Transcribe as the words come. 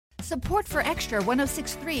Support for Extra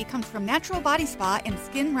 106.3 comes from Natural Body Spa and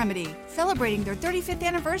Skin Remedy, celebrating their 35th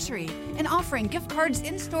anniversary and offering gift cards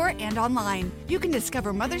in-store and online. You can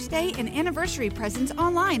discover Mother's Day and anniversary presents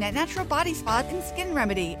online at Natural Body Spa and Skin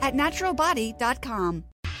Remedy at naturalbody.com.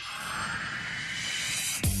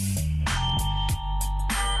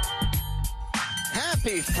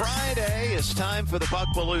 Happy Friday. It's time for the Buck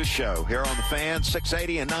Belue Show here on the Fan,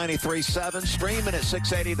 680 and 93.7, streaming at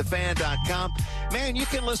 680thefan.com. Man, you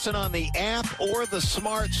can listen on the app or the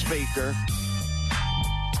smart speaker.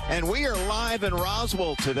 And we are live in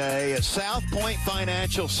Roswell today at South Point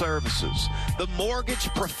Financial Services, the mortgage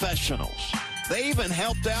professionals. They even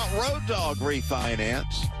helped out Road Dog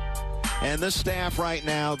refinance. And this staff right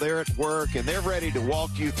now, they're at work and they're ready to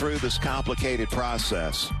walk you through this complicated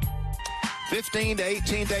process. 15 to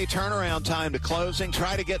 18-day turnaround time to closing.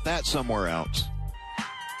 Try to get that somewhere else.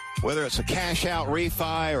 Whether it's a cash-out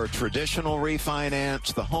refi or traditional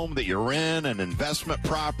refinance, the home that you're in, an investment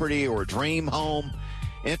property or a dream home,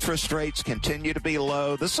 interest rates continue to be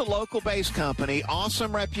low. This is a local-based company,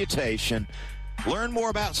 awesome reputation. Learn more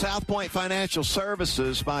about South Point Financial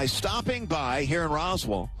Services by stopping by here in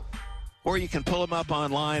Roswell, or you can pull them up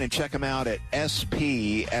online and check them out at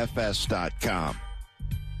spfs.com.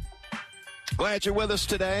 Glad you're with us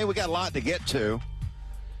today. We got a lot to get to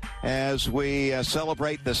as we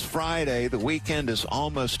celebrate this Friday. The weekend is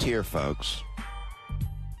almost here, folks,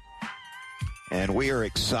 and we are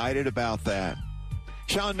excited about that.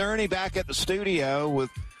 Sean Nerney back at the studio with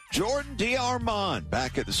Jordan D'Armond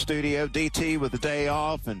back at the studio. DT with the day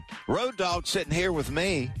off, and Road Dog sitting here with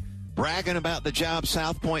me bragging about the job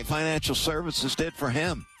South Point Financial Services did for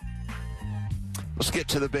him. Let's get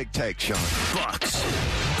to the big take, Sean. Bucks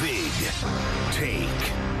Big Take.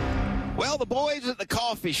 Well, the boys at the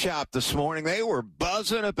coffee shop this morning, they were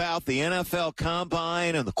buzzing about the NFL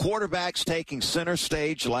Combine and the quarterbacks taking center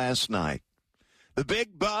stage last night. The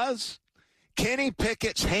big buzz, Kenny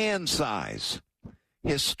Pickett's hand size,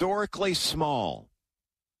 historically small,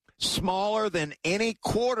 smaller than any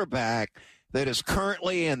quarterback that is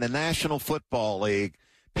currently in the National Football League.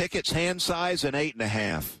 Pickett's hand size, an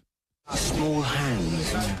 8.5. Small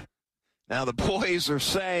hands. Now, the boys are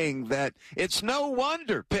saying that it's no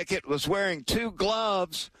wonder Pickett was wearing 2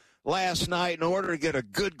 gloves last night in order to get a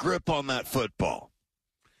good grip on that football.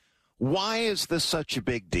 Why is this such a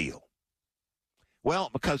big deal? Well,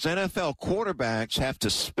 because NFL quarterbacks have to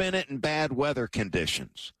spin it in bad weather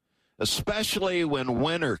conditions, especially when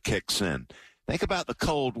winter kicks in. Think about the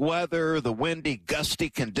cold weather, the windy, gusty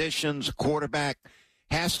conditions. A quarterback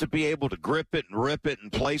has to be able to grip it and rip it in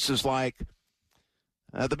places like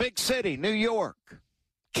the big city, New York,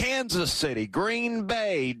 Kansas City, Green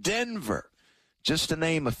Bay, Denver. Just to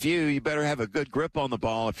name a few, you better have a good grip on the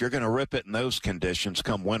ball if you're going to rip it in those conditions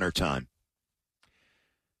come wintertime.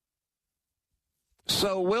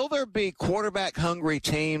 So will there be quarterback-hungry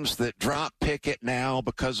teams that drop Pickett now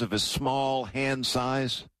because of his small hand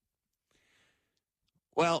size?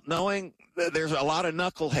 Well, knowing that there's a lot of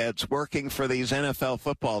knuckleheads working for these NFL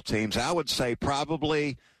football teams, I would say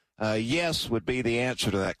probably yes would be the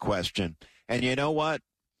answer to that question. And you know what?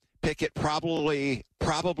 Pickett probably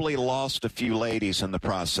lost a few ladies in the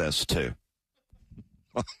process, too.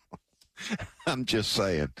 I'm just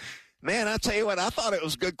saying. Man, I tell you what, I thought it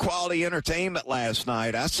was good quality entertainment last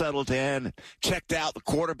night. I settled in, checked out the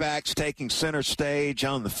quarterbacks taking center stage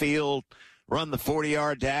on the field, run the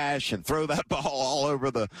 40-yard dash, and throw that ball all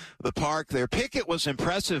over the park there. Pickett was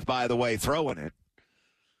impressive, by the way, throwing it.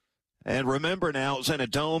 And remember now, it was in a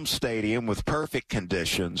dome stadium with perfect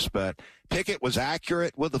conditions, but Pickett was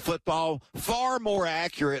accurate with the football, far more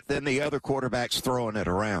accurate than the other quarterbacks throwing it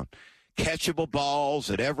around. Catchable balls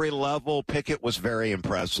at every level. Pickett was very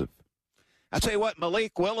impressive. I tell you what,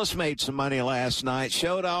 Malik Willis made some money last night,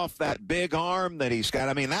 showed off that big arm that he's got.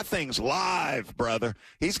 I mean, that thing's live, brother.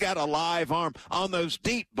 He's got a live arm on those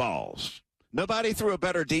deep balls. Nobody threw a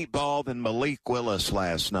better deep ball than Malik Willis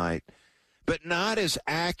last night, but not as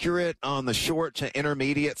accurate on the short to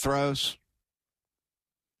intermediate throws.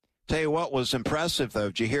 Tell you what was impressive, though.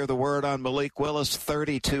 Did you hear the word on Malik Willis?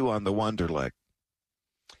 32 on the Wonderlic.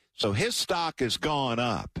 So his stock has gone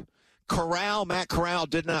up. Matt Corral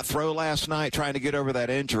did not throw last night, trying to get over that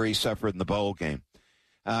injury he suffered in the bowl game.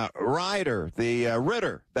 Ritter,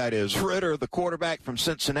 the quarterback from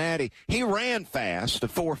Cincinnati, he ran fast, a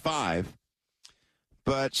 4.5,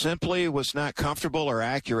 but simply was not comfortable or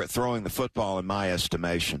accurate throwing the football in my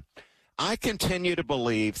estimation. I continue to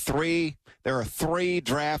believe there are 3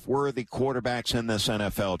 draft-worthy quarterbacks in this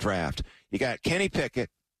NFL draft. You got Kenny Pickett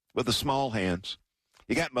with the small hands.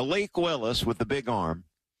 You got Malik Willis with the big arm.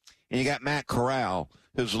 And you got Matt Corral,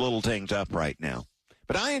 who's a little dinged up right now.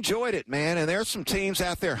 But I enjoyed it, man, and there's some teams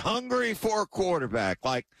out there hungry for a quarterback,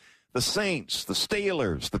 like the Saints, the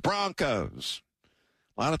Steelers, the Broncos.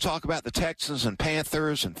 A lot of talk about the Texans and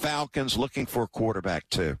Panthers and Falcons looking for a quarterback,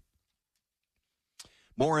 too.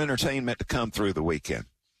 More entertainment to come through the weekend.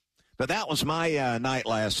 But that was my night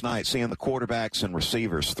last night, seeing the quarterbacks and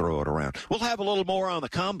receivers throw it around. We'll have a little more on the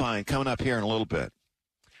Combine coming up here in a little bit.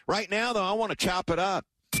 Right now, though, I want to chop it up.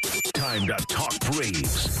 Time to talk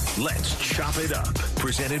Braves. Let's chop it up.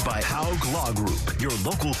 Presented by Haug Law Group, your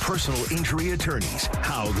local personal injury attorneys.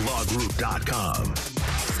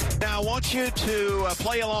 HaugLawGroup.com. Now, I want you to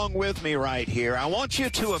play along with me right here. I want you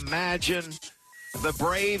to imagine the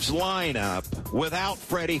Braves lineup without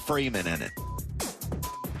Freddie Freeman in it.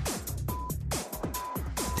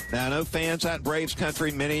 Now, I know fans out in Braves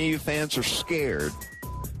country, many of you fans are scared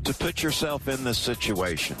to put yourself in this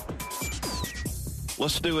situation.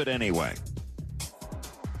 Let's do it anyway.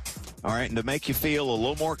 All right, and to make you feel a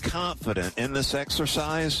little more confident in this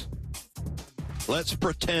exercise, let's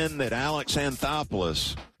pretend that Alex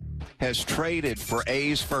Anthopoulos has traded for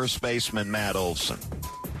A's first baseman Matt Olson.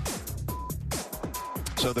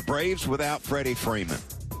 So the Braves without Freddie Freeman.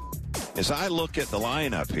 As I look at the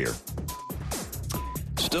lineup here,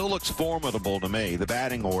 still looks formidable to me. The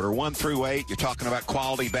batting order, 1 through 8, you're talking about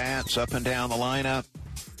quality bats up and down the lineup.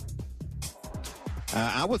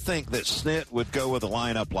 I would think that Snit would go with a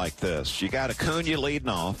lineup like this. You got Acuna leading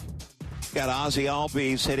off. You got Ozzie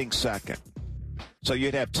Albies hitting second. So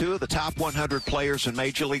you'd have 2 of the top 100 players in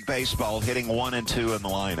Major League Baseball hitting 1 and 2 in the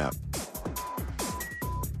lineup.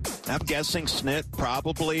 I'm guessing Snit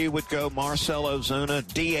probably would go Marcell Ozuna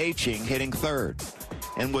DHing, hitting third,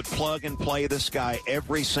 and would plug and play this guy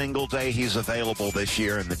every single day he's available this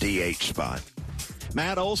year in the DH spot.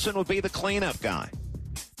 Matt Olson would be the cleanup guy.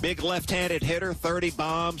 Big left-handed hitter, 30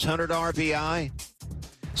 bombs, 100 RBI.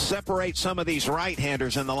 Separate some of these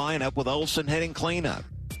right-handers in the lineup with Olson hitting cleanup.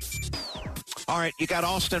 All right, you got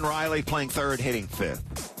Austin Riley playing third, hitting fifth.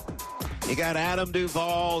 You got Adam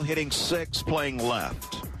Duvall hitting sixth, playing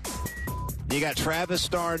left. You got Travis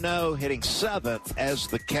d'Arnaud hitting seventh as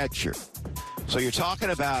the catcher. So you're talking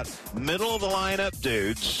about middle-of-the-lineup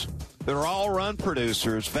dudes that are all run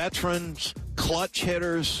producers, veterans, clutch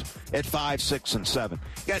hitters at 5, 6, and 7.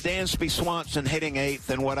 You got Dansby Swanson hitting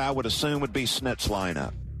eighth in what I would assume would be Snit's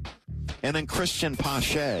lineup. And then Christian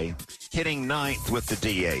Pache hitting ninth with the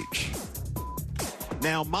DH.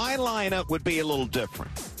 Now, my lineup would be a little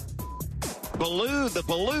different. The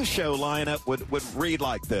Belue Show lineup would read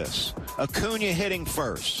like this. Acuna hitting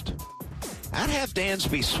first. I'd have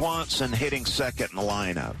Dansby Swanson hitting second in the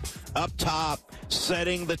lineup. Up top,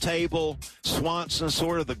 setting the table. Swanson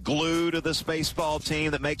sort of the glue to this baseball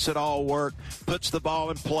team that makes it all work. Puts the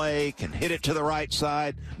ball in play, can hit it to the right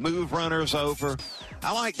side, move runners over.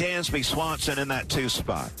 I like Dansby Swanson in that 2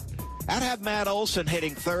 spot. I'd have Matt Olson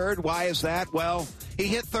hitting third. Why is that? Well, he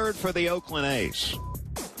hit third for the Oakland A's.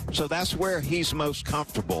 So that's where he's most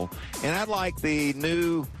comfortable. And I'd like the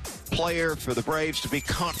new player for the Braves to be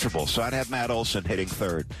comfortable. So I'd have Matt Olson hitting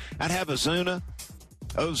third. I'd have Ozuna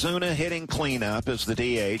hitting cleanup as the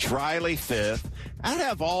DH. Riley fifth. I'd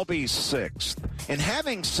have Albies sixth. And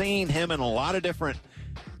having seen him in a lot of different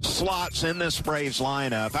slots in this Braves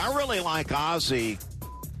lineup, I really like Ozzie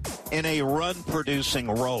in a run-producing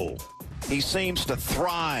role. He seems to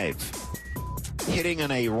thrive hitting in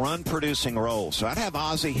a run-producing role. So I'd have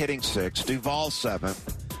Ozzie hitting sixth, Duvall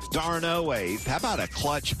seventh, d'Arnaud eighth. How about a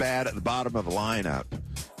clutch bat at the bottom of the lineup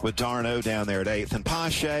with d'Arnaud down there at eighth? And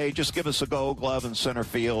Pache, just give us a Gold Glove in center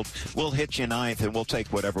field. We'll hit you ninth, and we'll take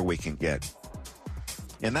whatever we can get.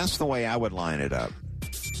 And that's the way I would line it up.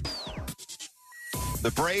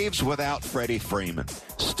 The Braves without Freddie Freeman,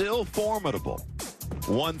 still formidable,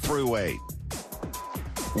 1 through 8.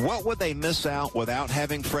 What would they miss out without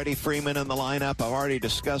having Freddie Freeman in the lineup? I've already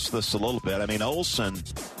discussed this a little bit. I mean, Olson,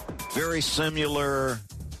 very similar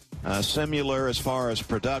as far as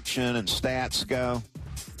production and stats go.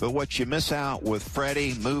 But what you miss out with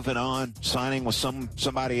Freddie moving on, signing with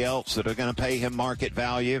somebody else that are going to pay him market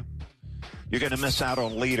value, you're going to miss out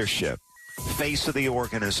on leadership, face of the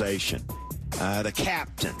organization, the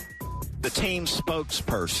captain, the team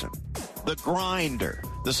spokesperson, the grinder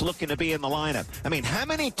that's looking to be in the lineup. I mean, how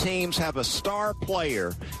many teams have a star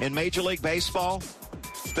player in Major League Baseball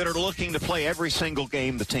that are looking to play every single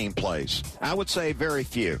game the team plays? I would say very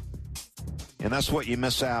few. And that's what you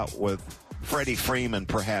miss out with Freddie Freeman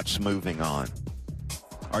perhaps moving on.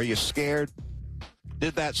 Are you scared?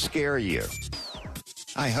 Did that scare you?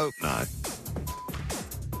 I hope not.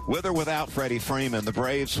 With or without Freddie Freeman, the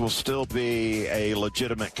Braves will still be a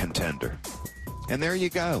legitimate contender. And there you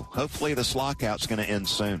go. Hopefully this lockout's going to end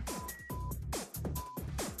soon.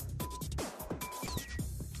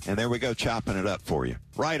 And there we go, chopping it up for you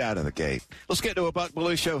right out of the gate. Let's get to a Buck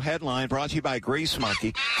Belue Show headline brought to you by Grease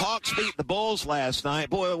Monkey. Hawks beat the Bulls last night.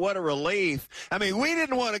 Boy, what a relief. I mean, we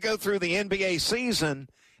didn't want to go through the NBA season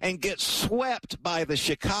and get swept by the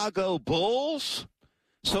Chicago Bulls.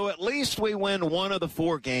 So at least we win one of the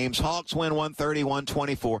 4 games. Hawks win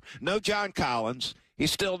 130-124. No John Collins.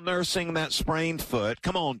 He's still nursing that sprained foot.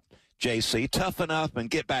 Come on, JC, toughen up and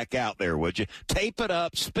get back out there, would you? Tape it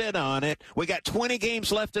up, spit on it. We got 20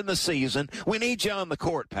 games left in the season. We need you on the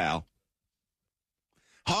court, pal.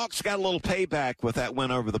 Hawks got a little payback with that win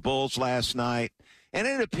over the Bulls last night, and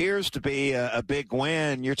it appears to be a big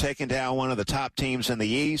win. You're taking down one of the top teams in the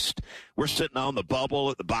East. We're sitting on the bubble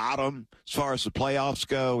at the bottom as far as the playoffs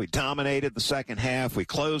go. We dominated the second half. We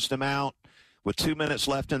closed them out with 2 minutes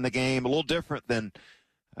left in the game. A little different than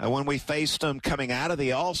when we faced them coming out of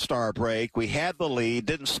the All-Star break. We had the lead,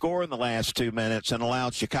 didn't score in the last 2 minutes, and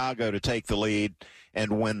allowed Chicago to take the lead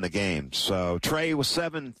and win the game. So Trey with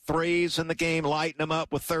 7 threes in the game, lighting them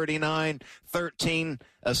up with 39, 13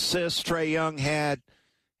 assists Trey Young had.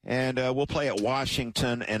 And we'll play at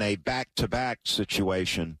Washington in a back-to-back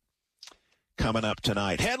situation coming up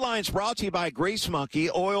tonight. Headlines brought to you by Grease Monkey.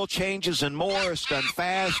 Oil changes and more. It's done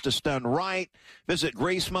fast. It's done right. Visit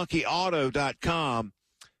GreaseMonkeyAuto.com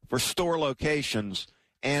for store locations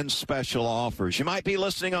and special offers. You might be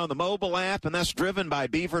listening on the mobile app, and that's driven by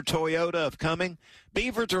Beaver Toyota of Cumming.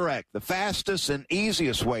 Beaver Direct, the fastest and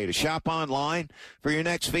easiest way to shop online for your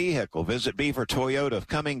next vehicle. Visit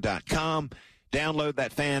BeaverToyotaofCumming.com. Download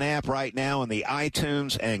that fan app right now in the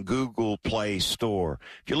iTunes and Google Play Store.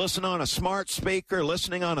 If you're listening on a smart speaker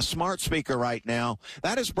right now,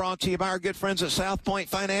 that is brought to you by our good friends at South Point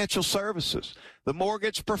Financial Services, the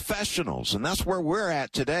mortgage professionals. And that's where we're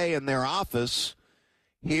at today in their office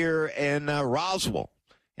here in Roswell.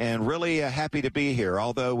 And really happy to be here,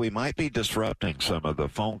 although we might be disrupting some of the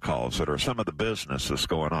phone calls that are some of the business that's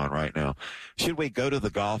going on right now. Should we go to the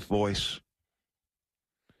golf voice?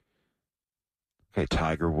 Okay,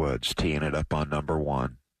 Tiger Woods teeing it up on number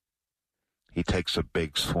 1. He takes a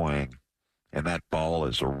big swing, and that ball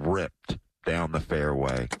is ripped down the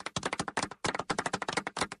fairway.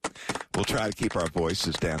 We'll try to keep our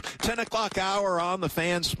voices down. 10 o'clock hour on the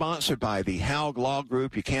Fan, sponsored by the Haug Law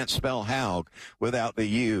Group. You can't spell Haug without the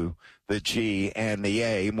U, the G, and the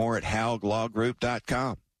A. More at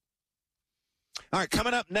hauglawgroup.com. All right,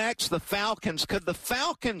 coming up next, the Falcons. Could the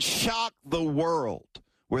Falcons shock the world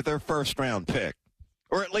with their first-round pick,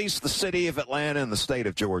 or at least the city of Atlanta and the state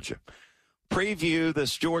of Georgia? Preview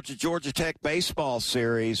this Georgia Tech baseball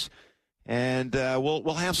series, and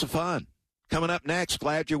we'll have some fun. Coming up next,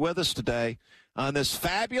 glad you're with us today on this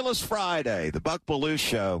fabulous Friday, the Buck Belue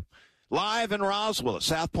Show, live in Roswell at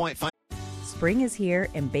South Point. Spring is here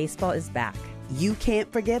and baseball is back. You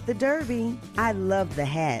can't forget the Derby. I love the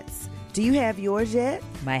hats. Do you have yours yet?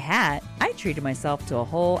 My hat? I treated myself to a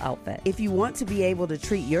whole outfit. If you want to be able to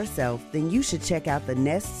treat yourself, then you should check out the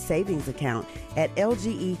Nest Savings Account at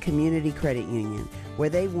LGE Community Credit Union, where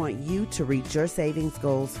they want you to reach your savings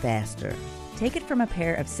goals faster. Take it from a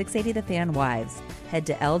pair of 680 The Fan wives. Head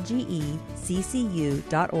to lgeccu.org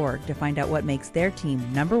to find out what makes their team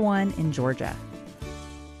 #1 in Georgia.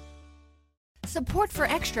 Support for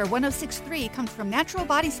Extra 106.3 comes from Natural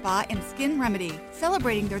Body Spa and Skin Remedy,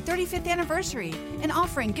 celebrating their 35th anniversary and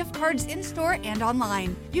offering gift cards in-store and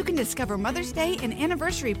online. You can discover Mother's Day and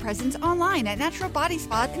anniversary presents online at Natural Body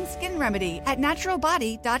Spa and Skin Remedy at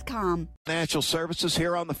naturalbody.com. Financial Services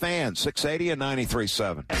here on the Fan, 680 and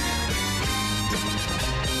 93.7.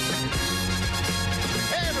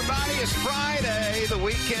 Hey, everybody, it's Friday, the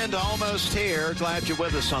weekend almost here. Glad you're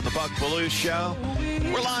with us on the Buck Belue Show.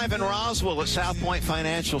 We're live in Roswell at South Point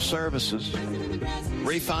Financial Services.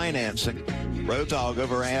 Refinancing. Road Dog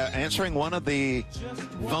over answering one of the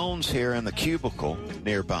phones here in the cubicle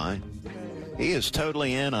nearby. He is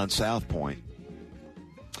totally in on South Point.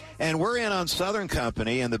 And we're in on Southern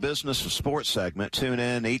Company in the Business of Sports segment. Tune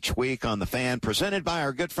in each week on the Fan, presented by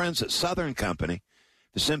our good friends at Southern Company.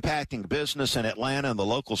 This impacting business in Atlanta and the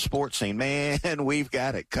local sports scene. Man, we've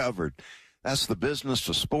got it covered. That's the Business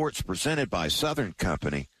of Sports presented by Southern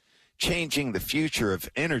Company, changing the future of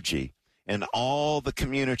energy in all the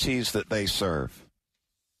communities that they serve.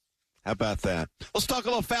 How about that? Let's talk a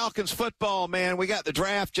little Falcons football, man. We got the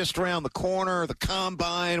draft just around the corner, the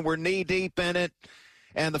combine. We're knee-deep in it.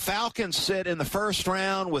 And the Falcons sit in the first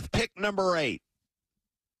round with pick number 8.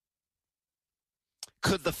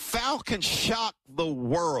 Could the Falcons shock the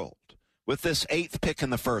world with this 8th pick in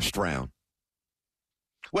the first round?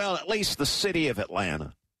 Well, at least the city of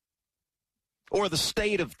Atlanta or the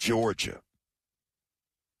state of Georgia.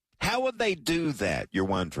 How would they do that, you're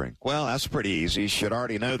wondering? Well, that's pretty easy. You should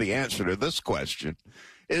already know the answer to this question.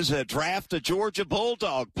 Is draft a Georgia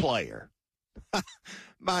Bulldog player.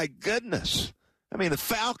 My goodness. I mean, the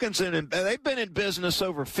Falcons, they've been in business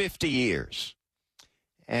over 50 years.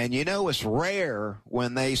 And, you know, it's rare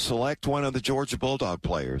when they select one of the Georgia Bulldog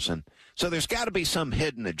players. And so there's got to be some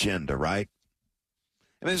hidden agenda, right?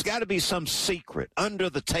 I mean, there's got to be some secret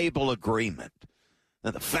under-the-table agreement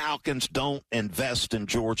that the Falcons don't invest in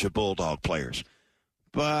Georgia Bulldog players.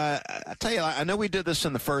 But I tell you, I know we did this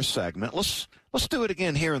in the first segment. Let's do it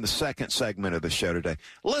again here in the second segment of the show today.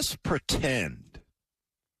 Let's pretend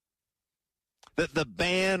that the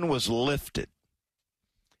ban was lifted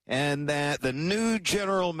and that the new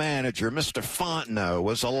general manager, Mr. Fontenot,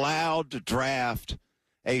 was allowed to draft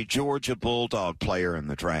a Georgia Bulldog player in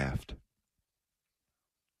the draft.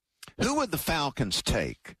 Who would the Falcons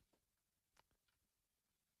take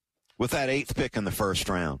with that 8th pick in the first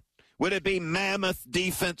round? Would it be mammoth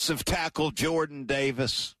defensive tackle Jordan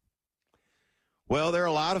Davis? Well, there are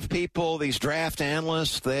a lot of people, these draft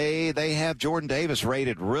analysts, they have Jordan Davis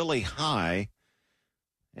rated really high.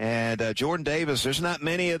 And Jordan Davis, there's not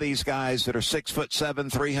many of these guys that are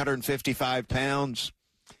 6'7", 355 pounds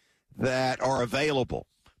that are available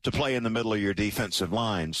to play in the middle of your defensive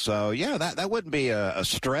line. So, yeah, that wouldn't be a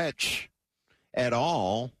stretch at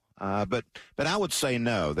all. But I would say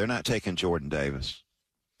no, they're not taking Jordan Davis.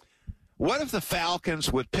 What if the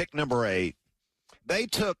Falcons would pick number 8? They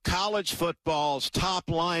took college football's top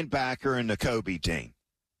linebacker in Nakobe Dean.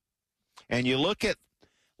 And you look at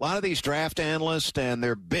a lot of these draft analysts and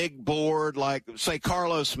their big board, like, say,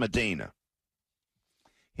 Carlos Medina.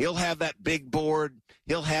 He'll have that big board.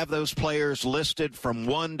 He'll have those players listed from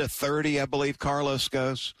 1 to 30, I believe Carlos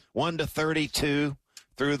goes, 1 to 32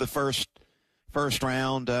 through the first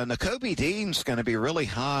round. Nakobe Dean's going to be really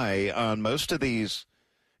high on most of these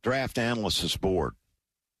draft analysts' board.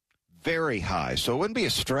 Very high. So it wouldn't be a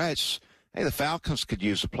stretch. Hey, the Falcons could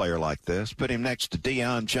use a player like this. Put him next to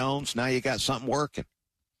Deion Jones. Now you got something working.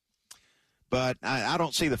 But I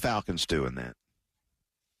don't see the Falcons doing that.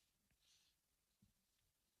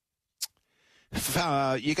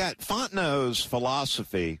 You got Fontenot's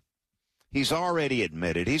philosophy. He's already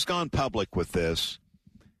admitted. He's gone public with this.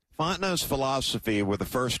 Fontenot's philosophy with a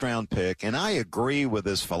first-round pick, and I agree with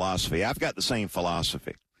his philosophy. I've got the same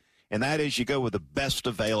philosophy, and that is you go with the best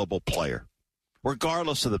available player,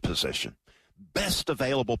 regardless of the position. Best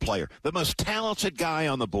available player, the most talented guy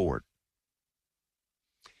on the board.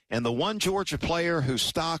 And the one Georgia player whose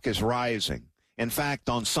stock is rising, in fact,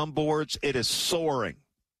 on some boards, it is soaring.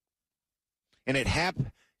 And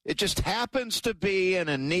it just happens to be in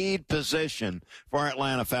a need position for our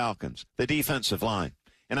Atlanta Falcons, the defensive line.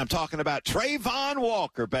 And I'm talking about Trayvon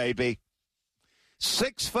Walker, baby.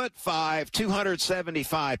 6'5",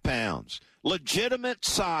 275 pounds. Legitimate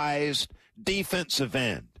sized defensive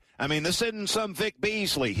end. I mean, this isn't some Vic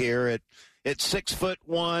Beasley here at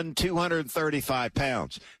 6'1", 235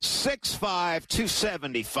 pounds. 6'5",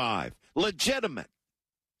 275. Legitimate.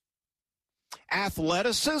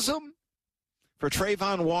 Athleticism for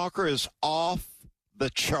Trayvon Walker is off the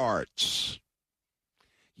charts.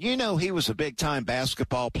 You know he was a big-time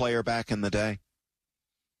basketball player back in the day.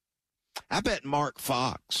 I bet Mark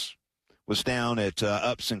Fox was down at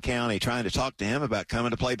Upson County trying to talk to him about coming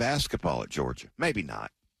to play basketball at Georgia. Maybe not.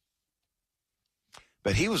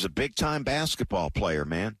 But he was a big-time basketball player,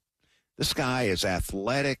 man. This guy is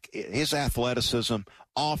athletic. His athleticism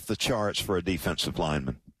off the charts for a defensive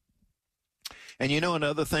lineman. And you know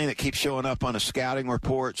another thing that keeps showing up on his scouting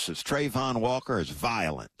reports is Trayvon Walker is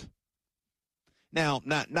violent. Now,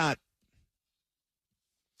 not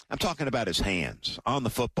I'm talking about his hands on the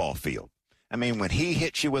football field. I mean, when he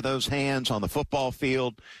hits you with those hands on the football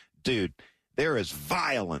field, dude, there is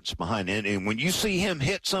violence behind it. And when you see him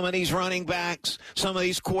hit some of these running backs, some of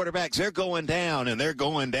these quarterbacks, they're going down, and they're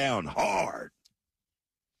going down hard.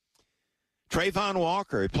 Trayvon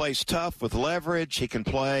Walker, he plays tough with leverage. He can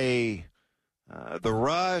play the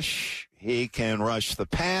rush. He can rush the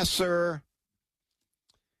passer.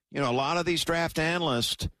 You know, a lot of these draft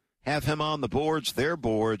analysts have him on the boards, their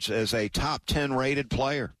boards, as a top 10 rated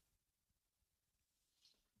player.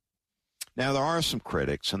 Now, there are some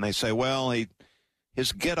critics, and they say, well,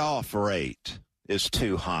 his get-off rate is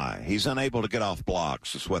too high. He's unable to get off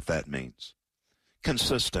blocks is what that means,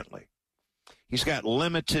 consistently. He's got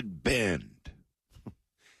limited bend.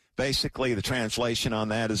 Basically, the translation on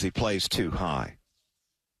that is he plays too high.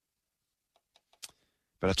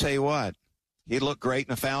 But I'll tell you what, he looked great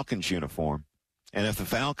in a Falcons uniform. And if the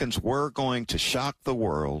Falcons were going to shock the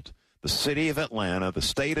world, the city of Atlanta, the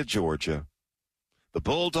state of Georgia, the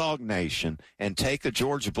Bulldog Nation and take a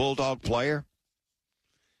Georgia Bulldog player,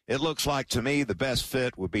 it looks like to me the best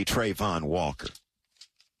fit would be Trayvon Walker.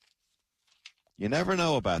 You never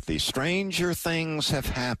know about these. Stranger things have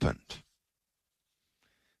happened.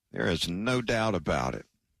 There is no doubt about it.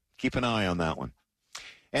 Keep an eye on that one.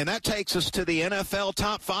 And that takes us to the NFL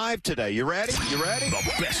Top 5 today. You ready? You ready?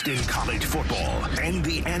 The best in college football and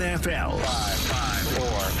the NFL. 5, 4,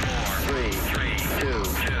 3, 2,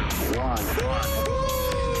 1.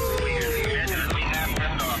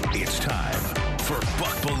 It's time for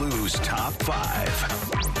Buck Belue's Top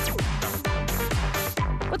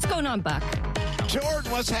 5. What's going on, Buck?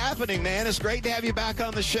 Jordan, what's happening, man? It's great to have you back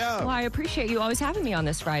on the show. Well, I appreciate you always having me on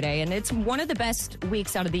this Friday, and it's one of the best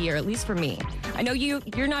weeks out of the year, at least for me. I know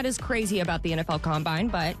you're not as crazy about the NFL Combine,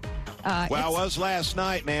 but... I was last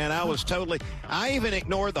night, man. I even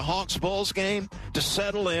ignored the Hawks-Bulls game to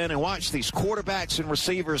settle in and watch these quarterbacks and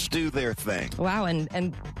receivers do their thing. Wow,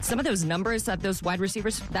 and some of those numbers that those wide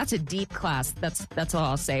receivers, that's a deep class. That's all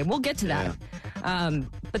I'll say. We'll get to that. Yeah.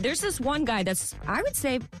 But there's this one guy that's, I would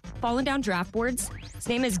say, fallen down draft boards. His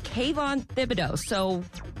name is Kayvon Thibodeau. So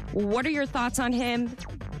what are your thoughts on him?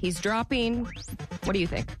 He's dropping. What do you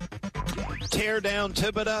think? Tear down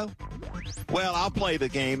Thibodeau? Well, I'll play the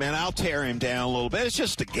game, and I'll tear him down a little bit. It's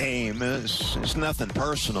just a game. It's nothing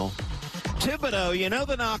personal. Thibodeau, you know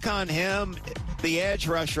the knock on him, the edge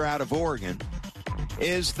rusher out of Oregon,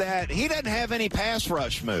 is that he doesn't have any pass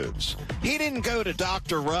rush moves. He didn't go to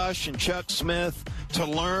Dr. Rush and Chuck Smith to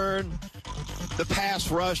learn the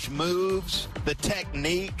pass rush moves, the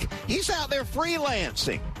technique. He's out there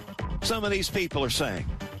freelancing, some of these people are saying.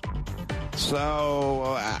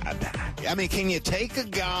 So, I mean, can you take a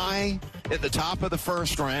guy at the top of the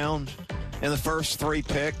first round in the first 3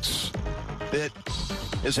 picks that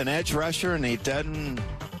is an edge rusher and he doesn't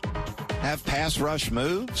have pass rush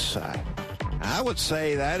moves? I would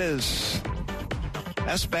say that's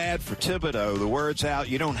bad for Thibodeau. The word's out.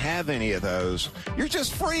 You don't have any of those. You're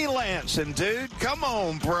just freelancing, dude. Come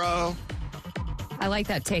on, bro. I like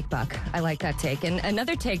that take, Buck. I like that take. And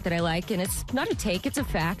another take that I like, and it's not a take, it's a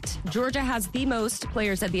fact. Georgia has the most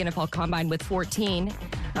players at the NFL Combine with 14.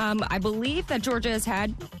 I believe that Georgia has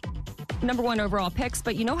had number 1 overall picks,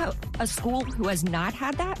 but you know how a school who has not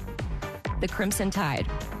had that? The Crimson Tide.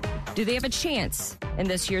 Do they have a chance in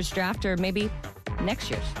this year's draft or maybe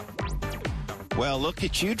next year's? Well, look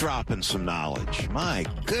at you dropping some knowledge. My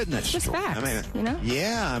goodness. It's just facts, I mean, you know?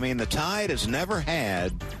 Yeah, I mean, the Tide has never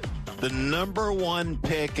had the number 1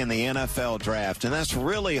 pick in the NFL draft, and that's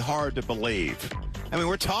really hard to believe. I mean,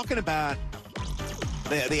 we're talking about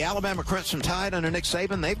the Alabama Crimson Tide under Nick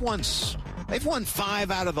Saban. They've won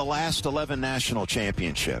 5 out of the last 11 national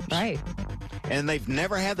championships. Right. And they've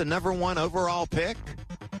never had the number 1 overall pick.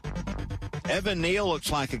 Evan Neal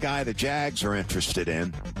looks like a guy the Jags are interested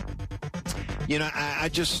in. You know, I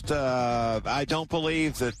don't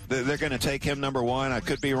believe that they're going to take him number 1. I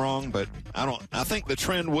could be wrong, but I think the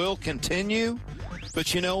trend will continue.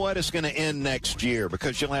 But you know what? It's going to end next year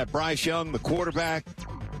because you'll have Bryce Young, the quarterback,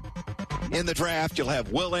 in the draft. You'll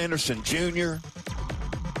have Will Anderson Jr.,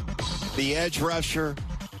 the edge rusher,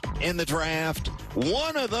 in the draft.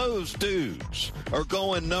 One of those dudes are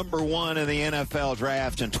going number 1 in the NFL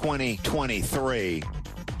draft in 2023.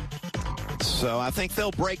 So I think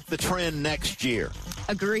they'll break the trend next year.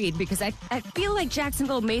 Agreed, because I feel like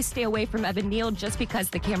Jacksonville may stay away from Evan Neal just because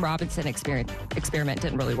the Cam Robinson experiment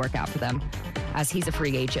didn't really work out for them as he's a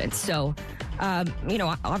free agent. So, you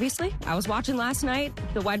know, obviously, I was watching last night.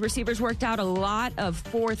 The wide receivers worked out a lot of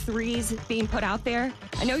 4-3s being put out there.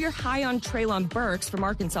 I know you're high on Treylon Burks from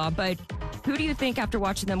Arkansas, but who do you think after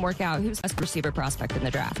watching them work out, who's the best receiver prospect in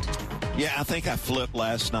the draft? Yeah, I think I flipped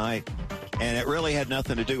last night. And it really had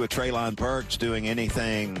nothing to do with Treylon Burks doing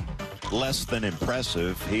anything less than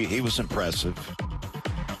impressive. He was impressive.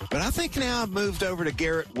 But I think now I've moved over to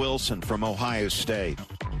Garrett Wilson from Ohio State.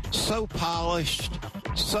 So polished,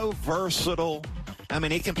 so versatile. I mean,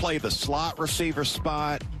 he can play the slot receiver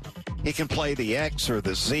spot. He can play the X or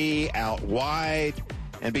the Z out wide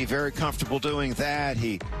and be very comfortable doing that.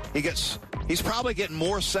 He's probably getting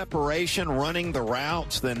more separation running the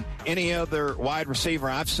routes than any other wide receiver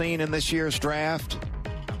I've seen in this year's draft.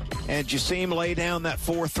 And did you see him lay down that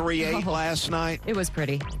 4.38 last night? It was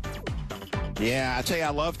pretty. Yeah, I tell you, I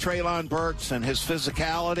love Treylon Burks and his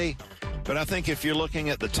physicality. But I think if you're looking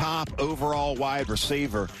at the top overall wide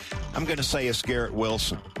receiver, I'm going to say it's Garrett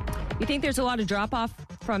Wilson. You think there's a lot of drop-off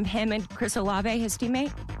from him and Chris Olave, his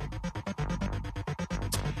teammate?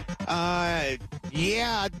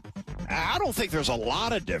 Yeah, I don't think there's a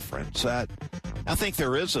lot of difference. I think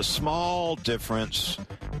there is a small difference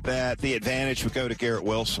that the advantage would go to Garrett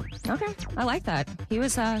Wilson. Okay, I like that.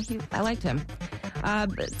 I liked him.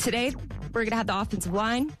 Today, we're going to have the offensive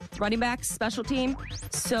line, running backs, special team.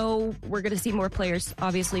 So we're going to see more players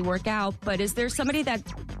obviously work out. But is there somebody that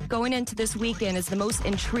going into this weekend is the most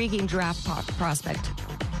intriguing draft prospect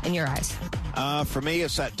in your eyes? For me,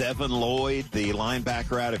 it's that Devin Lloyd, the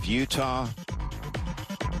linebacker out of Utah.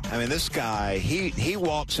 I mean, this guy, he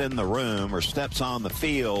walks in the room or steps on the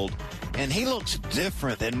field, and he looks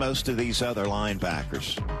different than most of these other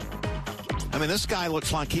linebackers. I mean, this guy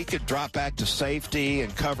looks like he could drop back to safety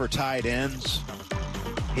and cover tight ends.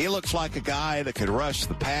 He looks like a guy that could rush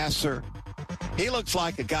the passer. He looks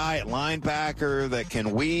like a guy at linebacker that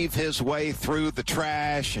can weave his way through the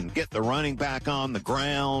trash and get the running back on the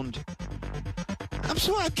ground. I'm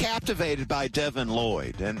sort of captivated by Devin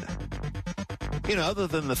Lloyd. And, you know, other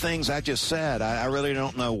than the things I just said, I really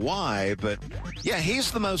don't know why. But, yeah,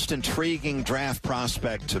 he's the most intriguing draft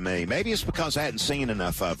prospect to me. Maybe it's because I hadn't seen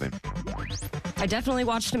enough of him. I definitely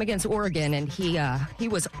watched him against Oregon, and he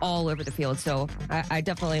was all over the field. So I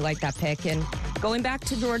definitely like that pick. And going back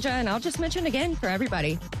to Georgia, and I'll just mention again for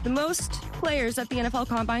everybody, the most players at the NFL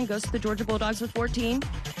Combine goes to the Georgia Bulldogs with 14.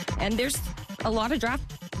 And there's a lot of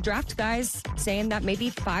draft guys saying that maybe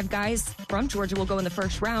 5 guys from Georgia will go in the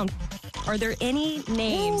first round. Are there any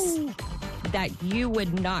names that you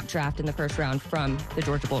would not draft in the first round from the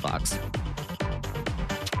Georgia Bulldogs?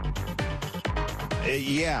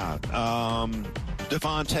 Yeah,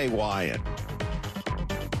 Devontae Wyatt.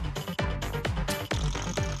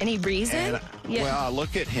 Any reason? Well, I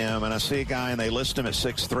look at him and I see a guy and they list him at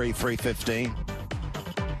 6'3", 315.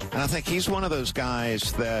 And I think he's one of those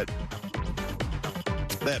guys that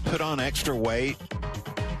put on extra weight.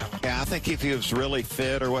 Yeah, I think if he was really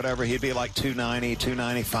fit or whatever, he'd be like 290,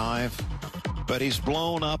 295. But he's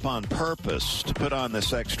blown up on purpose to put on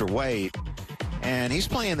this extra weight. And he's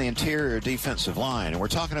playing the interior defensive line. And we're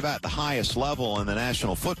talking about the highest level in the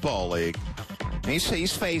National Football League. And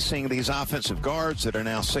he's facing these offensive guards that are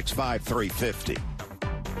now 6'5", 350.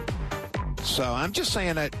 So I'm just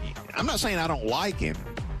saying that I'm not saying I don't like him.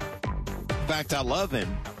 In fact, I love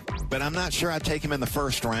him. But I'm not sure I'd take him in the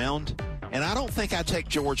first round. And I don't think I'd take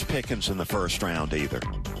George Pickens in the first round either.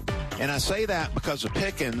 And I say that because of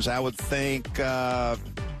Pickens. I would think,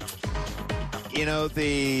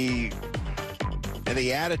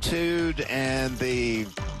 the attitude and the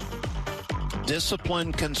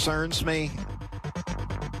discipline concerns me.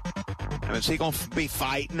 I mean, is he going to be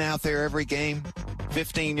fighting out there every game?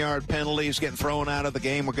 15-yard penalties, getting thrown out of the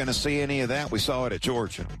game. We're going to see any of that. We saw it at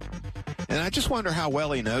Georgia. And I just wonder how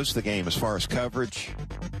well he knows the game as far as coverage,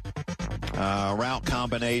 route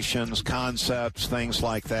combinations, concepts, things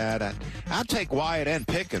like that. I'd take Wyatt and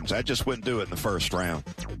Pickens. I just wouldn't do it in the first round.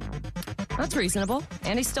 That's reasonable.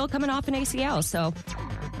 And he's still coming off an ACL, so.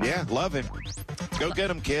 Yeah, love him. Go get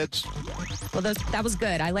him, kids. Well, that was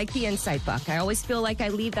good. I like the insight, Buck. I always feel like I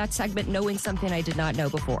leave that segment knowing something I did not know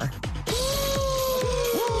before.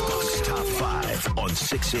 Buck's Top 5 on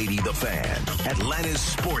 680 The Fan, Atlanta's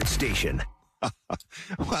sports station.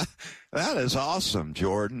 Well, that is awesome,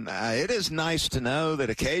 Jordan. It is nice to know that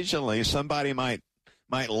occasionally somebody might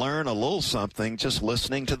learn a little something just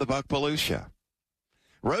listening to the Buck Belue Show.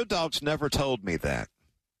 Road Dogs never told me that.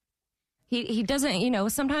 He doesn't,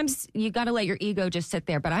 sometimes you got to let your ego just sit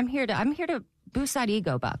there, but I'm here to boost that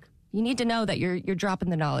ego, Buck. You need to know that you're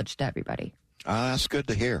dropping the knowledge to everybody. That's good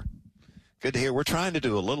to hear. Good to hear. We're trying to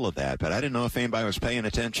do a little of that, but I didn't know if anybody was paying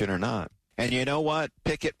attention or not. And you know what?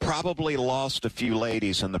 Pickett probably lost a few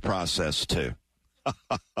ladies in the process, too.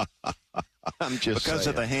 I'm just because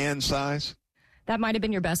of the hand size. That might have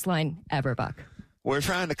been your best line ever, Buck. We're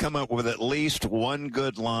trying to come up with at least one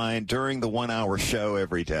good line during the 1-hour show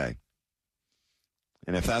every day.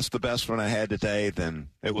 And if that's the best one I had today, then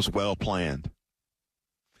it was well planned.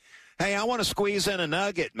 Hey, I want to squeeze in a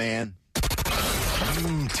nugget, man.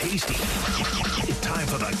 Tasty. Time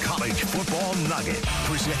for the College Football Nugget.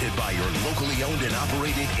 Presented by your locally owned and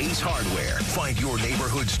operated Ace Hardware. Find your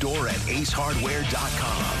neighborhood store at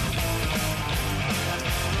acehardware.com.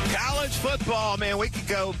 College football, man. We could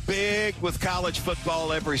go big with college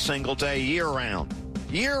football every single day, year-round.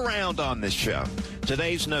 Year-round on this show.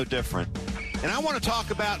 Today's no different. And I want to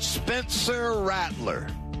talk about Spencer Rattler.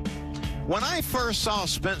 When I first saw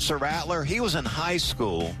Spencer Rattler, he was in high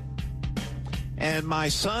school. And my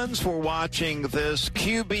sons were watching this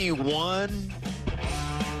QB1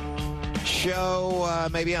 show,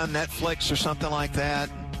 maybe on Netflix or something like that.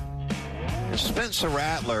 And Spencer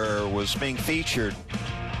Rattler was being featured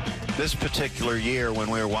this particular year when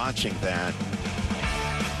we were watching that.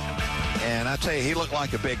 And I tell you, he looked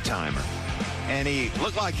like a big-timer. And he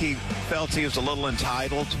looked like he felt he was a little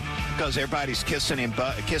entitled because everybody's kissing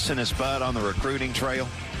his butt on the recruiting trail.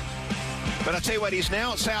 But I tell you what, he's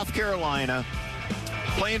now at South Carolina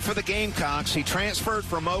playing for the Gamecocks. He transferred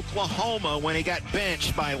from Oklahoma when he got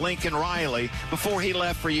benched by Lincoln Riley before he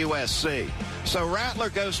left for USC. So Rattler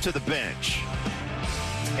goes to the bench.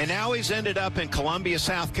 And now he's ended up in Columbia,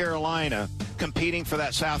 South Carolina, competing for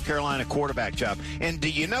that South Carolina quarterback job. And do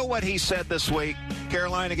you know what he said this week?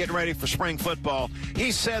 Carolina getting ready for spring football.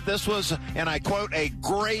 He said this was, and I quote, a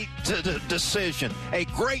great decision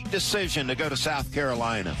to go to South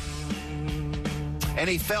Carolina. And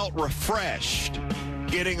he felt refreshed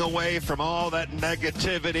getting away from all that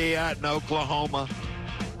negativity out in Oklahoma.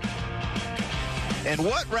 And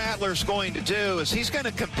what Rattler's going to do is he's going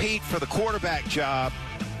to compete for the quarterback job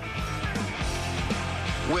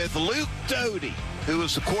with Luke Doty, who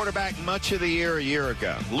was the quarterback much of the year a year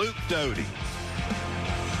ago. Luke Doty.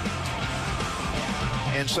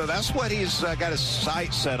 And so that's what he's got his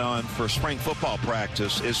sights set on for spring football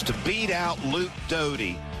practice, is to beat out Luke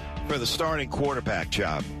Doty for the starting quarterback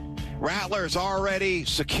job. Rattler has already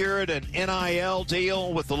secured an NIL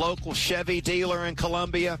deal with the local Chevy dealer in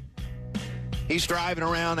Columbia. He's driving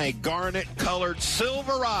around a garnet-colored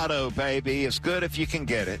Silverado, baby. It's good if you can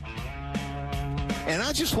get it. And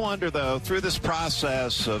I just wonder, though, through this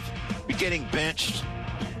process of getting benched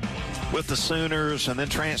with the Sooners and then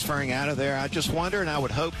transferring out of there, I just wonder, and I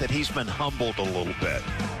would hope that he's been humbled a little bit.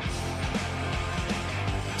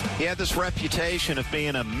 He had this reputation of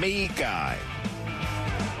being a me guy,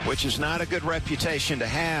 which is not a good reputation to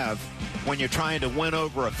have when you're trying to win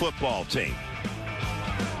over a football team.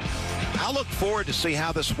 I look forward to see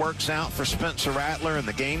how this works out for Spencer Rattler and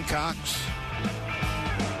the Gamecocks.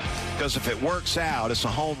 Because if it works out, it's a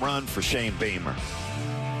home run for Shane Beamer.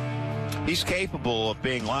 He's capable of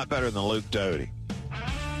being a lot better than Luke Doty.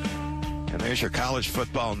 And there's your college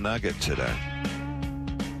football nugget today.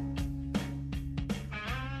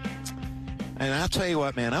 And I'll tell you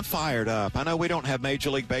what, man, I'm fired up. I know we don't have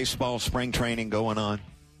Major League Baseball spring training going on.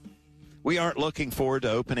 We aren't looking forward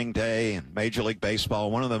to opening day in Major League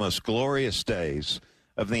Baseball, one of the most glorious days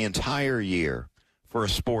of the entire year for a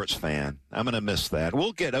sports fan. I'm going to miss that.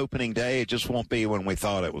 We'll get opening day. It just won't be when we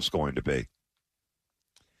thought it was going to be.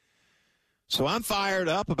 So I'm fired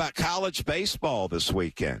up about college baseball this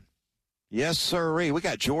weekend. Yes, sirree. We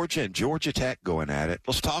got Georgia and Georgia Tech going at it.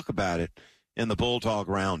 Let's talk about it in the Bulldog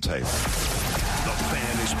Roundtable. The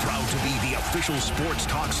Fan is proud to be the official sports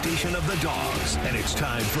talk station of the Dogs. And it's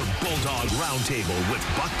time for Bulldog Roundtable with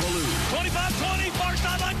Buck Belue. 25-20, far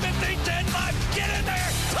sideline, 15, 10-5. Get in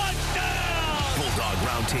there. Touchdown. Bulldog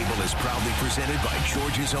Roundtable is proudly presented by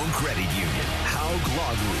Georgia's own credit union, Haug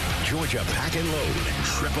Law Group, Georgia Pack and Load,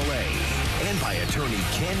 AAA, and by attorney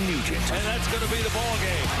Ken Nugent. And that's going to be the ball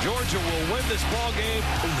game. Georgia will win this ball game.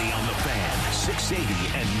 Only on the Fan, 680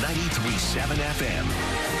 and 93.7 FM.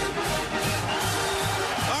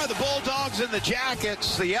 All right, the Bulldogs and the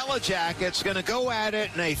Jackets, the Yellow Jackets, going to go at it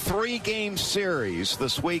in a 3-game series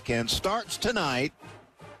this weekend. Starts tonight.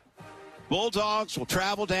 Bulldogs will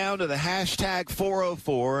travel down to the hashtag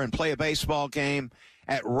 404 and play a baseball game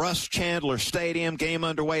at Russ Chandler Stadium. Game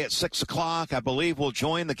underway at 6 o'clock. I believe we'll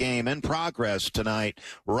join the game in progress tonight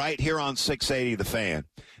right here on 680 The Fan.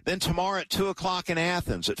 Then tomorrow at 2 o'clock in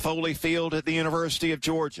Athens at Foley Field at the University of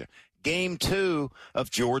Georgia. Game 2 of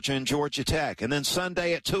Georgia and Georgia Tech. And then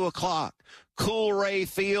Sunday at 2 o'clock, Coolray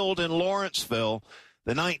Field in Lawrenceville,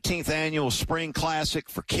 the 19th annual Spring Classic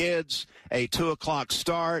for kids, a 2 o'clock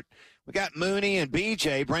start. We got Mooney and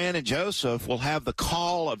BJ. Brandon Joseph will have the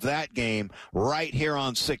call of that game right here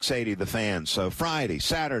on 680 The Fan. So Friday,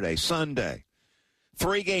 Saturday, Sunday,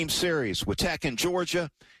 3-game series with Tech and Georgia.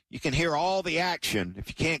 You can hear all the action. If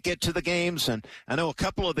you can't get to the games, and I know a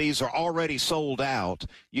couple of these are already sold out,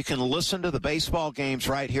 you can listen to the baseball games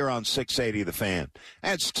right here on 680 The Fan. I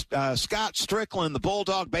had Scott Stricklin, the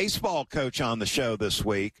Bulldog baseball coach, on the show this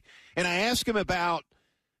week, and I asked him about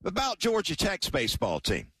Georgia Tech's baseball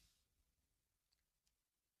team.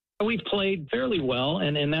 We've played fairly well,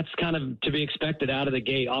 and that's kind of to be expected out of the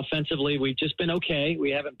gate. Offensively, we've just been okay.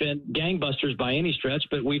 We haven't been gangbusters by any stretch,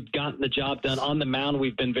 but we've gotten the job done on the mound.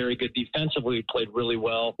 We've been very good defensively. We played really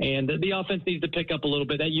well, and the offense needs to pick up a little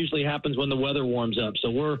bit. That usually happens when the weather warms up,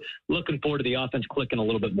 so we're looking forward to the offense clicking a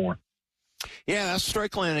little bit more. Yeah, that's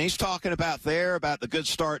Stricklin, and he's talking about the good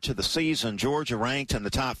start to the season. Georgia ranked in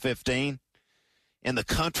the top 15 in the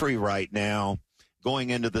country right now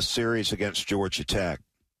going into the series against Georgia Tech.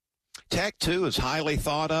 Tech, too, is highly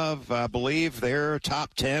thought of. I believe they're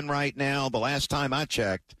top 10 right now, the last time I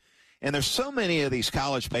checked. And there's so many of these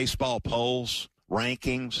college baseball polls,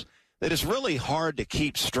 rankings, that it's really hard to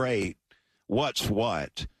keep straight what's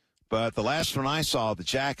what. But the last one I saw, the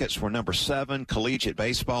Jackets were number 7. Collegiate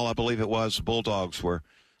baseball, I believe it was. The Bulldogs were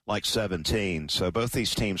like 17. So both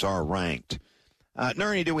these teams are ranked.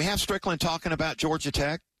 Nurney, do we have Stricklin talking about Georgia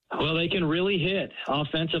Tech? Well, they can really hit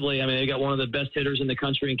offensively. I mean, they got one of the best hitters in the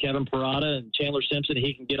country in Kevin Parada, and Chandler Simpson.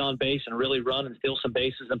 He can get on base and really run and steal some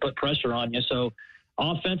bases and put pressure on you. So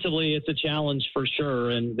offensively, it's a challenge for sure,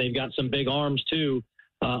 and they've got some big arms too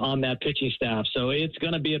on that pitching staff. So it's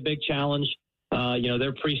going to be a big challenge.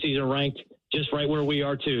 They're preseason ranked just right where we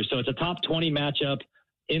are too. So it's a top 20 matchup,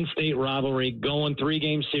 in-state rivalry, going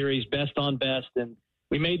 3-game series, best on best. And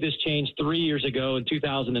we made this change 3 years ago in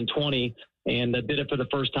 2020 and did it for the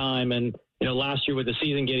first time. And, last year with the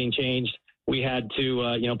season getting changed, we had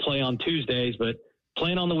to, play on Tuesdays, but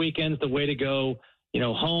playing on the weekends, the way to go,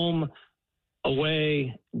 home,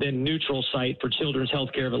 away, then neutral site for Children's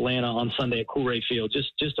Healthcare of Atlanta on Sunday at Coolray Field.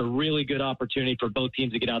 Just a really good opportunity for both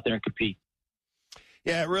teams to get out there and compete.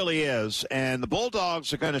 Yeah, it really is. And the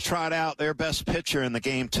Bulldogs are going to trot out their best pitcher in the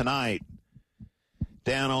game tonight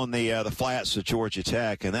down on the flats of Georgia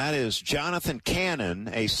Tech, and that is Jonathan Cannon,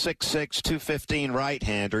 a 6'6", 215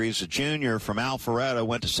 right-hander. He's a junior from Alpharetta,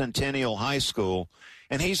 went to Centennial High School,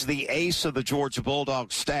 and he's the ace of the Georgia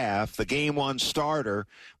Bulldogs staff, the Game 1 starter.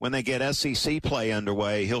 When they get SEC play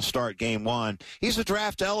underway, he'll start Game 1. He's a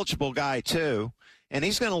draft-eligible guy, too, and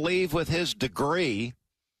he's going to leave with his degree.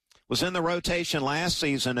 Was in the rotation last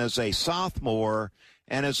season as a sophomore,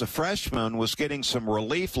 and as a freshman was getting some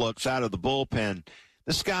relief looks out of the bullpen.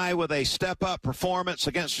 This guy with a step-up performance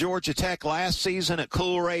against Georgia Tech last season at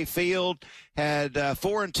Coolray Field had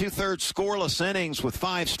 4 2/3 scoreless innings with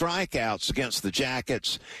 5 strikeouts against the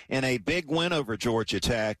Jackets in a big win over Georgia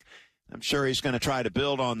Tech. I'm sure he's going to try to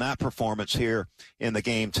build on that performance here in the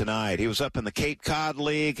game tonight. He was up in the Cape Cod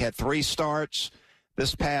League, had 3 starts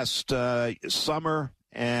this past summer,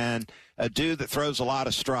 and a dude that throws a lot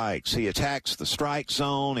of strikes. He attacks the strike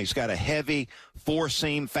zone. He's got a heavy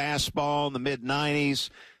 4-seam fastball in the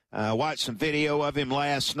mid-90s. Watched some video of him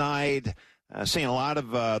last night. Seen a lot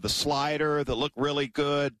of the slider that looked really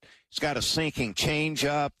good. He's got a sinking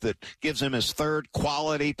changeup that gives him his 3rd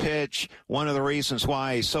quality pitch. One of the reasons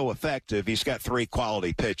why he's so effective, he's got 3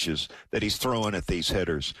 quality pitches that he's throwing at these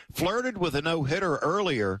hitters. Flirted with a no-hitter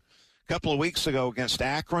earlier a couple of weeks ago against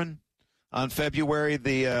Akron on February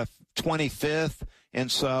the 25th. And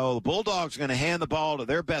so the Bulldogs are going to hand the ball to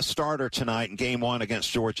their best starter tonight in Game 1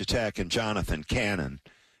 against Georgia Tech and Jonathan Cannon.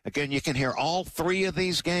 Again, you can hear all 3 of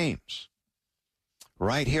these games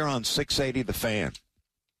right here on 680 The Fan.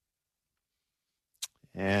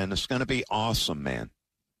 And it's going to be awesome, man.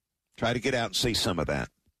 Try to get out and see some of that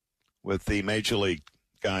with the Major League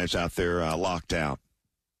guys out there locked out.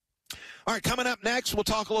 All right, coming up next, we'll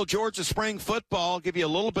talk a little Georgia spring football, give you a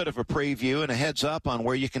little bit of a preview and a heads up on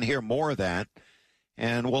where you can hear more of that.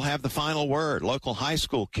 And we'll have the final word. Local high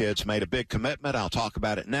school kids made a big commitment. I'll talk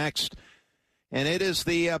about it next. And it is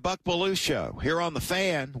the Buck Belue Show here on The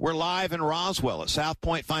Fan. We're live in Roswell at South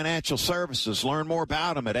Point Financial Services. Learn more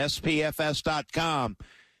about them at spfs.com.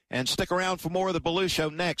 And stick around for more of the Belue Show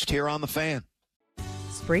next here on The Fan.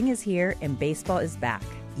 Spring is here and baseball is back.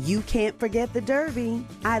 You can't forget the Derby.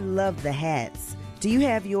 I love the hats. Do you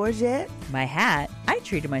have yours yet? My hat? I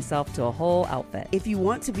treated myself to a whole outfit. If you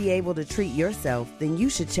want to be able to treat yourself, then you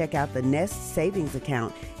should check out the Nest Savings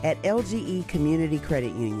Account at LGE Community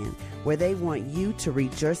Credit Union, where they want you to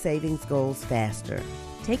reach your savings goals faster.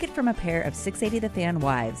 Take it from a pair of 680 The Fan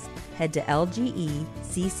wives. Head to lgeccu.org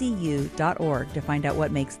to find out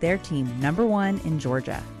what makes their team #1 in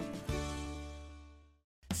Georgia.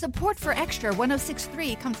 Support for Extra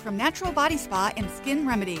 106.3 comes from Natural Body Spa and Skin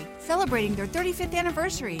Remedy, celebrating their 35th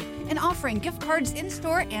anniversary and offering gift cards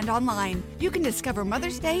in-store and online. You can discover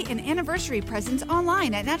Mother's Day and anniversary presents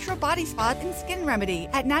online at Natural Body Spa and Skin Remedy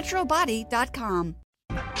at naturalbody.com.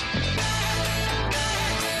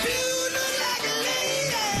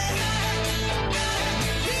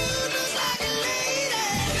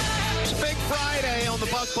 The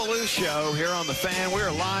Buck Belue Show here on The Fan. We're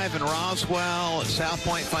live in Roswell at South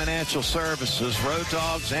Point Financial Services. Road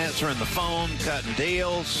Dogs answering the phone, cutting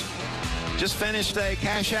deals. Just finished a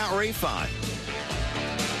cash-out refi.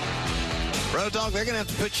 Road Dog, they're going to have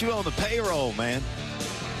to put you on the payroll, man.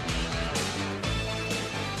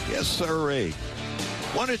 Yes, sirree.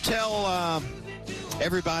 Want to tell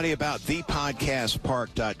everybody about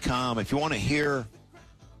thepodcastpark.com. If you want to hear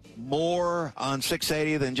more on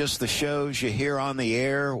 680 than just the shows you hear on the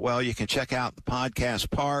air, well, you can check out the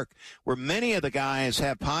Podcast Park, where many of the guys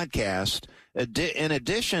have podcasts in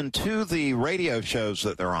addition to the radio shows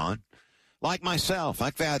that they're on. Like myself,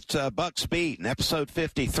 I've got Buck's Beat, and episode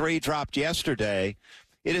 53 dropped yesterday.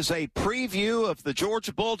 It is a preview of the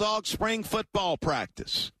Georgia Bulldogs spring football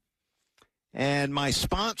practice. And my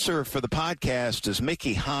sponsor for the podcast is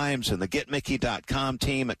Mickey Himes and the GetMickey.com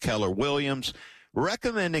team at Keller Williams.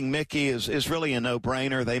 Recommending Mickey is really a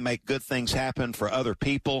no-brainer. They make good things happen for other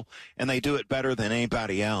people, and they do it better than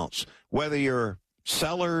anybody else. Whether you're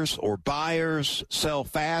sellers or buyers, sell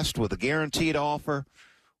fast with a guaranteed offer,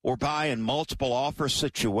 or buy in multiple offer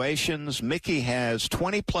situations, Mickey has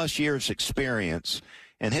 20-plus years experience,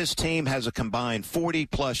 and his team has a combined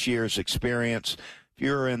 40-plus years experience. If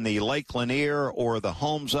you're in the Lake Lanier or the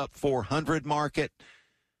Homes Up 400 market,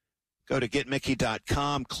 go to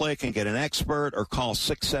getmickey.com, click and get an expert, or call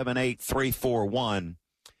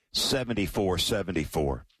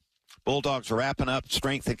 678-341-7474. Bulldogs are wrapping up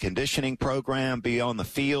strength and conditioning program, be on the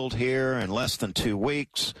field here in less than 2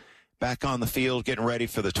 weeks. Back on the field, getting ready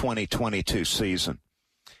for the 2022 season.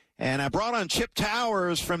 And I brought on Chip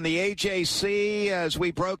Towers from the AJC as we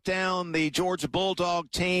broke down the Georgia Bulldog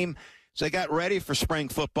team as they got ready for spring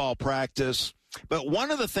football practice. But one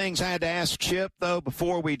of the things I had to ask Chip, though,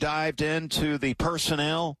 before we dived into the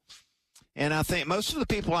personnel, and I think most of the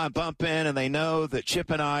people I bump in, and they know that Chip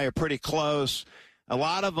and I are pretty close, a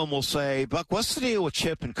lot of them will say, Buck, what's the deal with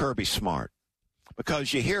Chip and Kirby Smart?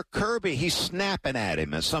 Because you hear Kirby, he's snapping at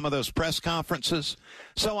him at some of those press conferences.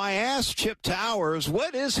 So I asked Chip Towers,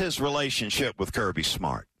 what is his relationship with Kirby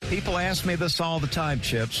Smart? People ask me this all the time,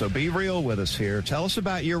 Chip, so be real with us here. Tell us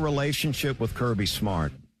about your relationship with Kirby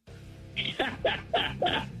Smart.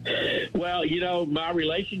 Well, my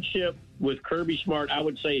relationship with Kirby Smart, I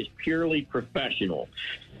would say, is purely professional.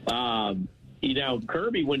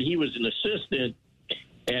 Kirby, when he was an assistant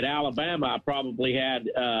at Alabama, I probably had,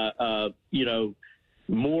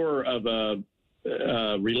 more of a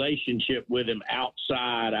relationship with him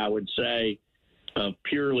outside, I would say, of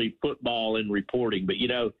purely football and reporting. But,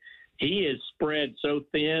 he is spread so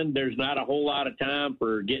thin, there's not a whole lot of time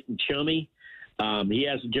for getting chummy. He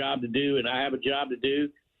has a job to do, and I have a job to do.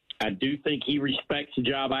 I do think he respects the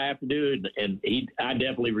job I have to do, and I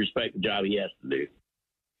definitely respect the job he has to do.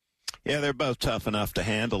 Yeah, they're both tough enough to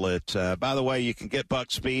handle it. By the way, you can get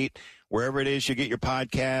Buck's Beat wherever it is you get your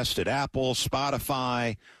podcast, at Apple,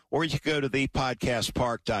 Spotify, or you can go to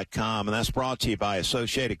thepodcastpark.com, and that's brought to you by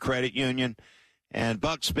Associated Credit Union. And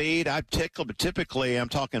Buck's Beat, typically I'm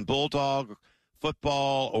talking Bulldog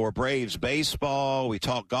football or Braves baseball. We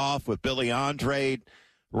talk golf with Billy Andrade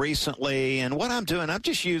recently. And what I'm doing, I'm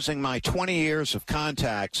just using my 20 years of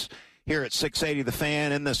contacts here at 680 The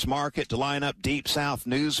Fan in this market to line up Deep South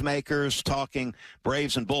newsmakers talking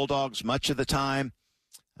Braves and Bulldogs much of the time.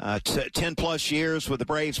 10-plus years with the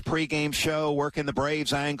Braves pregame show, working the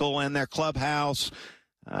Braves angle in their clubhouse.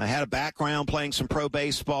 Had a background playing some pro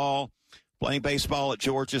baseball, playing baseball at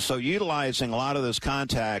Georgia. So utilizing a lot of those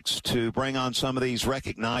contacts to bring on some of these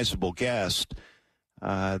recognizable guests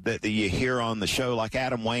that you hear on the show, like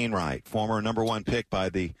Adam Wainwright, former number 1 pick by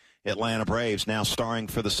the Atlanta Braves, now starring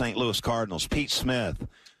for the St. Louis Cardinals. Pete Smith,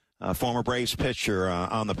 former Braves pitcher,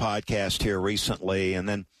 on the podcast here recently. And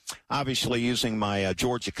then obviously using my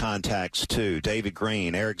Georgia contacts too, David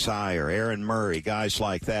Green, Eric Zier, Aaron Murray, guys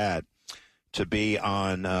like that, to be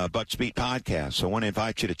on Buck's Beat podcast. So I want to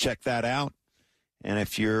invite you to check that out. And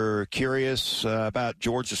if you're curious about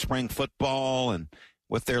Georgia spring football and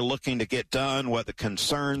what they're looking to get done, what the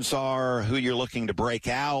concerns are, who you're looking to break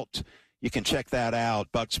out, you can check that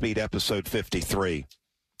out. Buck's Beat episode 53.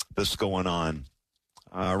 This is going on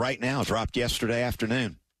right now, dropped yesterday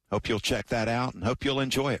afternoon. Hope you'll check that out and hope you'll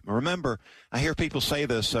enjoy it. Remember, I hear people say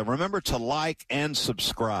this, remember to like and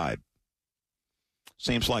subscribe.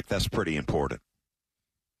 Seems like that's pretty important.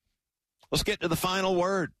 Let's get to the final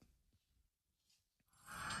word.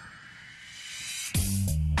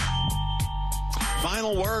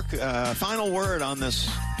 Final word on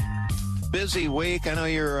this busy week. I know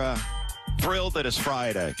you're thrilled that it's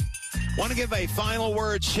Friday. Want to give a final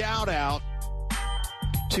word shout out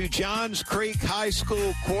to Johns Creek High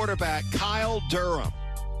School quarterback Kyle Durham,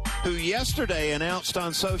 who yesterday announced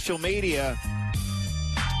on social media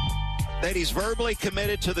that he's verbally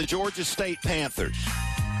committed to the Georgia State Panthers.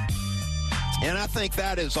 And I think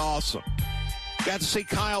that is awesome. Got to see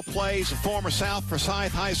Kyle play. He's a former South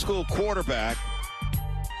Forsyth High School quarterback.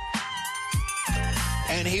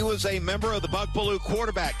 And he was a member of the Buck Belue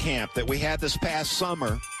quarterback camp that we had this past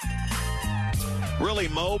summer. Really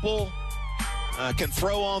mobile, can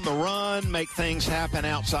throw on the run, make things happen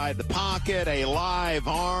outside the pocket, a live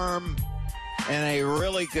arm, and a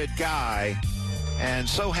really good guy. And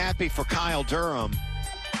so happy for Kyle Durham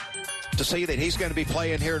to see that he's going to be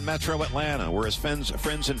playing here in Metro Atlanta, where his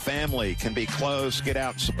friends and family can be close, get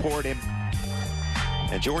out and support him.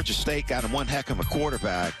 And Georgia State got him one heck of a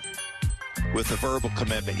quarterback with a verbal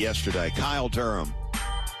commitment yesterday. Kyle Durham,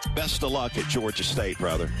 best of luck at Georgia State,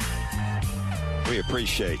 brother. We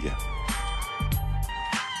appreciate you.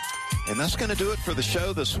 And that's going to do it for the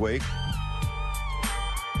show this week.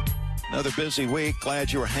 Another busy week.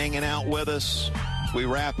 Glad you were hanging out with us. We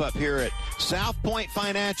wrap up here at South Point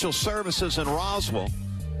Financial Services in Roswell.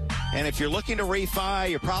 And if you're looking to refi,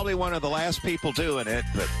 you're probably one of the last people doing it.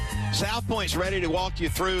 But South Point's ready to walk you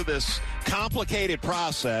through this complicated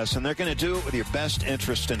process, and they're going to do it with your best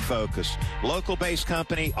interest in focus. Local-based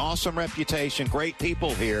company, awesome reputation, great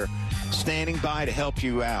people here standing by to help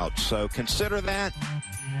you out. So consider that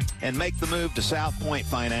and make the move to South Point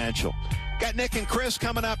Financial. Got Nick and Chris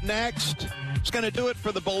coming up next. It's going to do it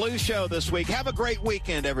for the Belue Show this week. Have a great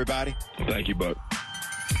weekend, everybody. Thank you, Buck.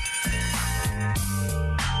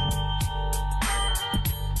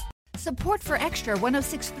 Support for Extra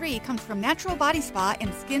 106.3 comes from Natural Body Spa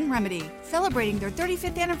and Skin Remedy, celebrating their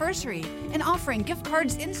 35th anniversary and offering gift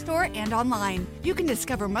cards in-store and online. You can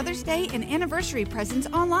discover Mother's Day and anniversary presents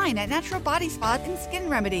online at Natural Body Spa and Skin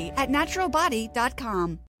Remedy at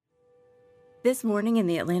naturalbody.com. This morning in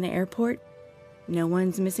the Atlanta airport, no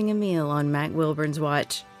one's missing a meal on Mac Wilburn's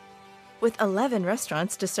watch. With 11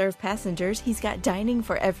 restaurants to serve passengers, he's got dining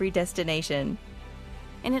for every destination.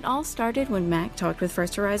 And it all started when Mac talked with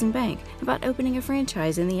First Horizon Bank about opening a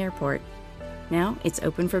franchise in the airport. Now it's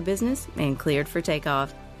open for business and cleared for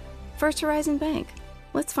takeoff. First Horizon Bank.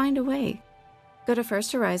 Let's find a way. Go to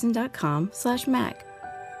firsthorizon.com/Mac.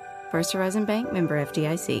 First Horizon Bank, member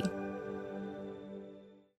FDIC.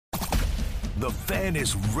 The Fan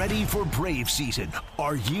is ready for Brave season.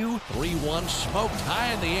 Are you? 3-1 smoked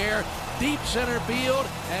high in the air, deep center field,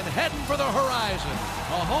 and heading for the horizon.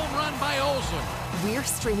 A home run by Olsen. We're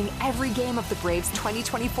streaming every game of the Braves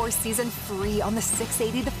 2024 season free on the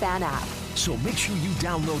 680 The Fan app. So make sure you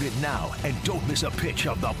download it now and don't miss a pitch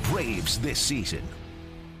of the Braves this season.